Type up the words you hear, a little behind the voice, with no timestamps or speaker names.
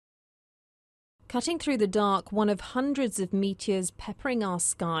Cutting through the dark, one of hundreds of meteors peppering our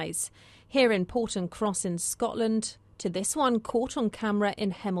skies. Here in Porton Cross in Scotland, to this one caught on camera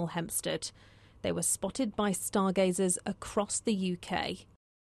in Hemel Hempstead. They were spotted by stargazers across the UK.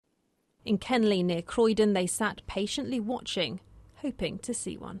 In Kenley near Croydon, they sat patiently watching, hoping to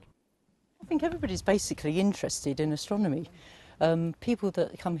see one. I think everybody's basically interested in astronomy. People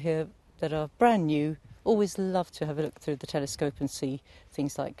that come here that are brand new always love to have a look through the telescope and see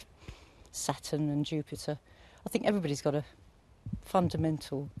things like Saturn and Jupiter. I think everybody's got a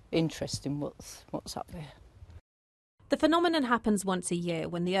fundamental interest in what's up there. The phenomenon happens once a year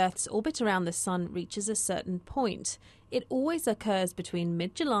when the Earth's orbit around the Sun reaches a certain point. It always occurs between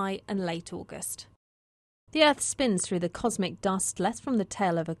mid-July and late August. The Earth spins through the cosmic dust left from the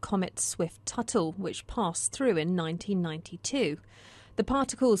tail of a Comet Swift-Tuttle, which passed through in 1992. The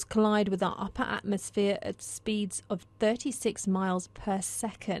particles collide with our upper atmosphere at speeds of 36 miles per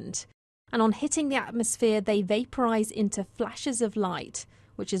second. And on hitting the atmosphere, they vaporise into flashes of light,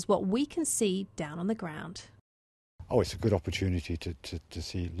 which is what we can see down on the ground. Oh, it's a good opportunity to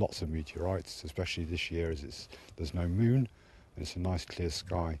see lots of meteorites, especially this year as there's no moon and it's a nice clear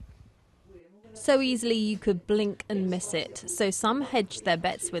sky. So easily you could blink and miss it, so some hedge their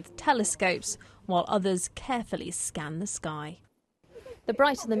bets with telescopes while others carefully scan the sky. The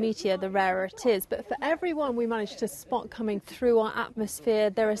brighter the meteor, the rarer it is, but for every one we manage to spot coming through our atmosphere,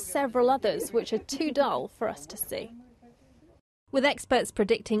 there are several others which are too dull for us to see. With experts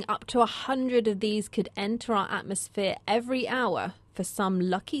predicting up to 100 of these could enter our atmosphere every hour, for some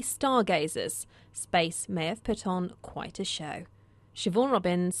lucky stargazers, space may have put on quite a show. Siobhan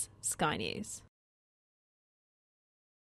Robbins, Sky News.